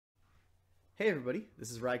Hey everybody,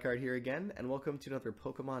 this is Rykard here again, and welcome to another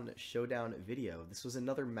Pokemon Showdown video. This was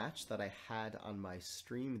another match that I had on my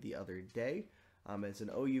stream the other day. It's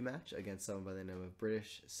an OU match against someone by the name of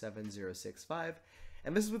British7065,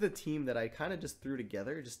 and this is with a team that I kind of just threw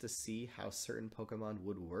together just to see how certain Pokemon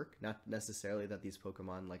would work. Not necessarily that these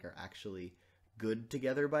Pokemon are actually good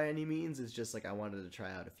together by any means. It's just I wanted to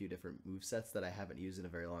try out a few different movesets that I haven't used in a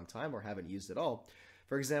very long time or haven't used at all.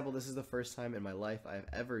 For example, this is the first time in my life I've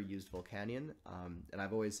ever used Volcanion, and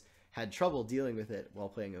I've always had trouble dealing with it while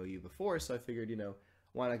playing OU before, so I figured,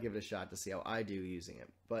 why not give it a shot to see how I do using it.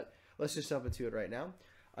 But let's just jump into it right now.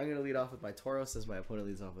 I'm going to lead off with my Tauros as my opponent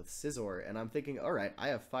leads off with Scizor, and I'm thinking, alright, I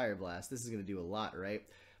have Fire Blast, this is going to do a lot, right?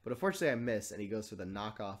 But unfortunately I miss, and he goes for the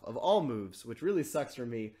knockoff of all moves, which really sucks for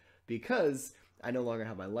me because I no longer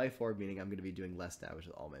have my Life Orb, meaning I'm going to be doing less damage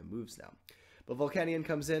with all my moves now. But Volcanion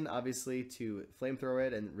comes in, obviously, to Flamethrower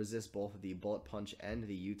it and resist both the Bullet Punch and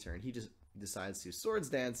the U-Turn. He just decides to Swords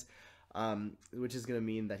Dance, which is going to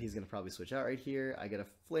mean that he's going to probably switch out right here. I get a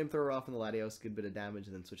Flamethrower off in the Latios, good bit of damage,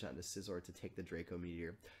 and then switch out into Scizor to take the Draco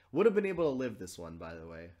Meteor. Would have been able to live this one, by the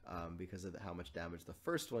way, because of how much damage the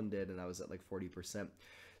first one did, and I was at 40%.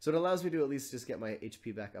 So it allows me to at least just get my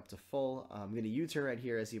HP back up to full. I'm going to U-turn right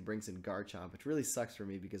here as he brings in Garchomp, which really sucks for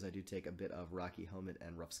me because I do take a bit of Rocky Helmet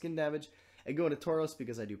and Rough Skin damage. And go into Tauros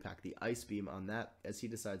because I do pack the Ice Beam on that as he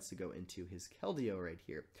decides to go into his Keldeo right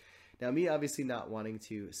here. Now me obviously not wanting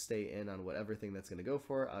to stay in on whatever thing that's going to go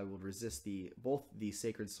for, I will resist both the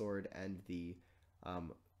Sacred Sword and the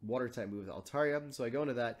Water type move with Altaria. So I go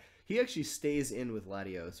into that. He actually stays in with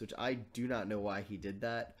Latios, which I do not know why he did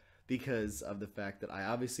that, because of the fact that I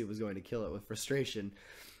obviously was going to kill it with Frustration.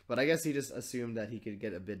 But I guess he just assumed that he could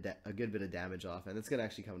get a good bit of damage off, and it's going to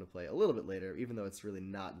actually come into play a little bit later, even though it's really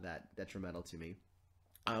not that detrimental to me.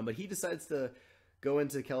 But he decides to go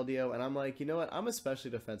into Keldeo, and I'm like, you know what? I'm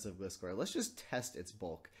especially defensive Gliscor. Let's just test its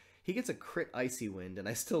bulk. He gets a crit Icy Wind, and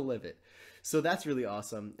I still live it. So that's really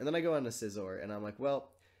awesome. And then I go on to Scizor, and I'm like, well,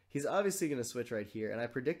 he's obviously going to switch right here, and I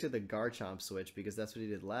predicted the Garchomp switch because that's what he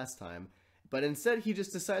did last time. But instead, he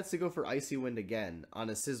just decides to go for Icy Wind again on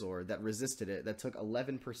a Scizor that resisted it, that took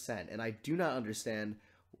 11%, and I do not understand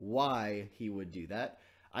why he would do that.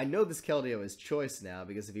 I know this Keldeo is choice now,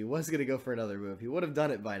 because if he was going to go for another move, he would have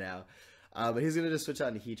done it by now. But he's going to just switch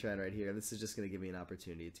out into Heatran right here. This is just going to give me an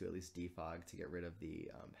opportunity to at least defog to get rid of the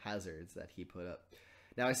hazards that he put up.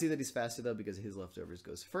 Now, I see that he's faster, though, because his leftovers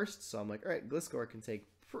goes first, so I'm like, alright, Gliscor can take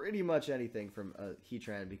pretty much anything from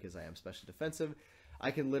Heatran because I am special defensive. I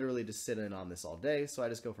can literally just sit in on this all day, so I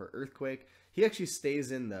just go for Earthquake. He actually stays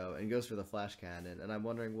in, though, and goes for the Flash Cannon, and I'm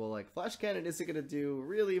wondering, well, Flash Cannon isn't going to do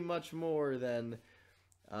really much more than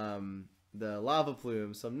the Lava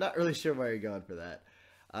Plume, so I'm not really sure why you're going for that.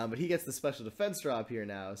 But he gets the Special Defense drop here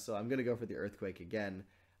now, so I'm going to go for the Earthquake again.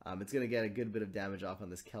 It's going to get a good bit of damage off on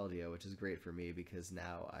this Keldeo, which is great for me, because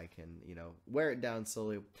now I can, wear it down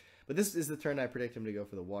slowly. But this is the turn I predict him to go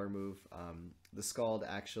for the Water move. The Scald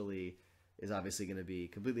actually is obviously going to be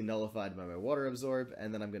completely nullified by my Water Absorb,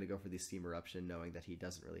 and then I'm going to go for the Steam Eruption, knowing that he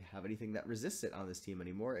doesn't really have anything that resists it on this team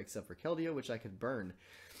anymore, except for Keldeo, which I could burn.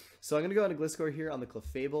 So I'm going to go into Gliscor here on the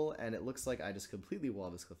Clefable, and it looks like I just completely wall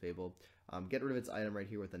this Clefable, get rid of its item right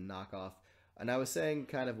here with the knockoff. And I was saying,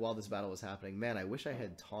 kind of while this battle was happening, man, I wish I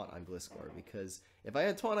had Taunt on Gliscor, because if I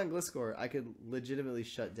had Taunt on Gliscor, I could legitimately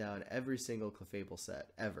shut down every single Clefable set,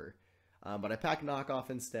 ever. But I pack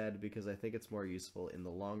Knockoff instead because I think it's more useful in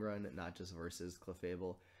the long run, not just versus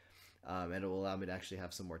Clefable. And it will allow me to actually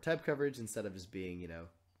have some more type coverage instead of just being,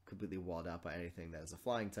 completely walled out by anything that is a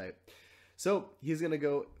flying type. So he's going to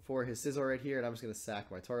go for his Scizor right here, and I'm just going to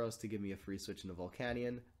sack my Tauros to give me a free switch into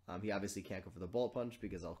Volcanion. He obviously can't go for the Bullet Punch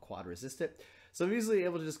because I'll quad resist it. So I'm usually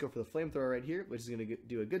able to just go for the Flamethrower right here, which is going to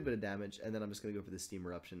do a good bit of damage, and then I'm just going to go for the Steam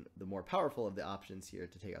Eruption, the more powerful of the options here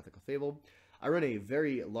to take out the Clefable. I run a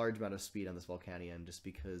very large amount of speed on this Volcanion just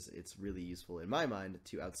because it's really useful in my mind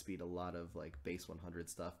to outspeed a lot of base 100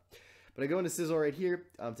 stuff. But I go into Scizor right here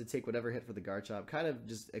to take whatever hit for the Garchomp, kind of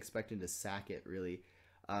just expecting to sack it really.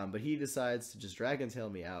 But he decides to just Dragon Tail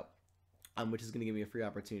me out, which is going to give me a free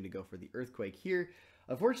opportunity to go for the Earthquake here.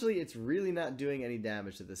 Unfortunately, it's really not doing any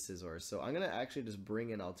damage to this Scizor, so I'm going to actually just bring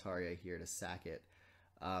in Altaria here to sack it.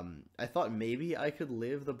 I thought maybe I could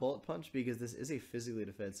live the Bullet Punch because this is a physically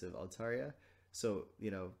defensive Altaria. So,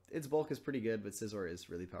 its bulk is pretty good, but Scizor is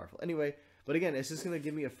really powerful. Anyway, but again, it's just going to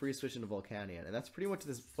give me a free switch into Volcanion, and that's pretty much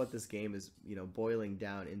what this game is, boiling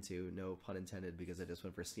down into, no pun intended, because I just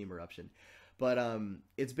went for Steam Eruption. But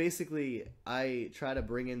it's basically, I try to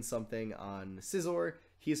bring in something on Scizor,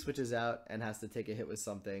 he switches out and has to take a hit with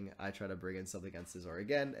something, I try to bring in something on Scizor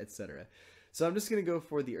again, etc. So I'm just going to go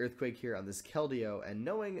for the Earthquake here on this Keldeo, and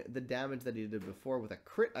knowing the damage that he did before with a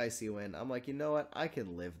crit Icy Wind, I'm like, you know what, I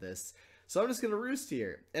can live this. So I'm just going to Roost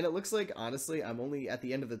here, and it looks like, honestly, I'm only at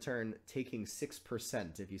the end of the turn taking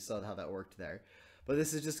 6%, if you saw how that worked there. But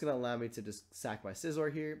this is just going to allow me to just sack my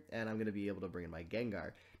Scizor here, and I'm going to be able to bring in my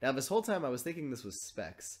Gengar. Now, this whole time I was thinking this was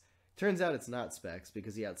Specs. Turns out it's not Specs,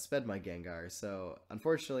 because he outsped my Gengar, so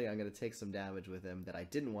unfortunately I'm going to take some damage with him that I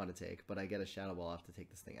didn't want to take, but I get a Shadow Ball off to take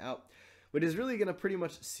this thing out, which is really going to pretty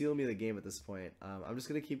much seal me the game at this point. I'm just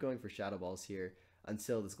going to keep going for Shadow Balls here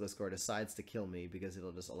until this Gliscor decides to kill me, because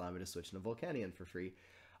it'll just allow me to switch into Volcanion for free.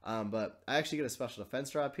 But I actually get a special defense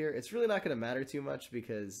drop here. It's really not going to matter too much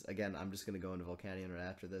because, again, I'm just going to go into Volcanion right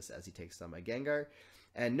after this as he takes down my Gengar.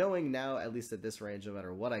 And knowing now, at least at this range, no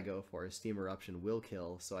matter what I go for, Steam Eruption will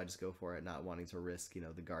kill, so I just go for it, not wanting to risk, you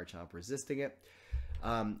know, the Garchomp resisting it.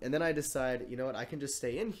 And then I decide, you know what, I can just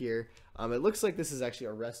stay in here. It looks like this is actually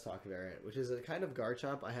a Rest Talk variant, which is a kind of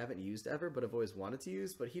Garchomp I haven't used ever, but I've always wanted to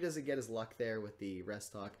use, but he doesn't get his luck there with the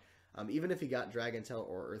Rest Talk. Even if he got Dragon Tail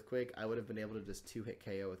or Earthquake, I would have been able to just 2-hit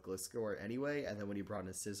KO with Gliscor anyway, and then when he brought in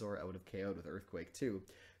his Scizor, I would have KO'd with Earthquake too.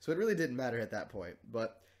 So it really didn't matter at that point,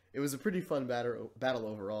 but it was a pretty fun battle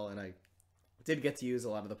overall, and I did get to use a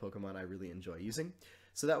lot of the Pokemon I really enjoy using.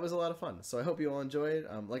 So that was a lot of fun. So I hope you all enjoyed.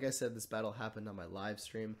 Like I said, this battle happened on my live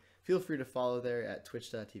stream. Feel free to follow there at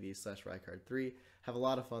twitch.tv/Rycard3. Have a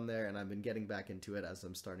lot of fun there, and I've been getting back into it as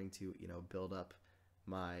I'm starting to, you know, build up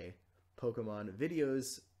my Pokemon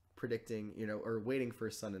videos predicting, you know, or waiting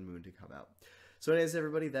for Sun and Moon to come out. So anyways,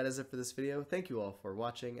 everybody, that is it for this video. Thank you all for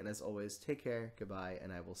watching, and as always, take care, goodbye,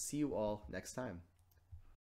 and I will see you all next time.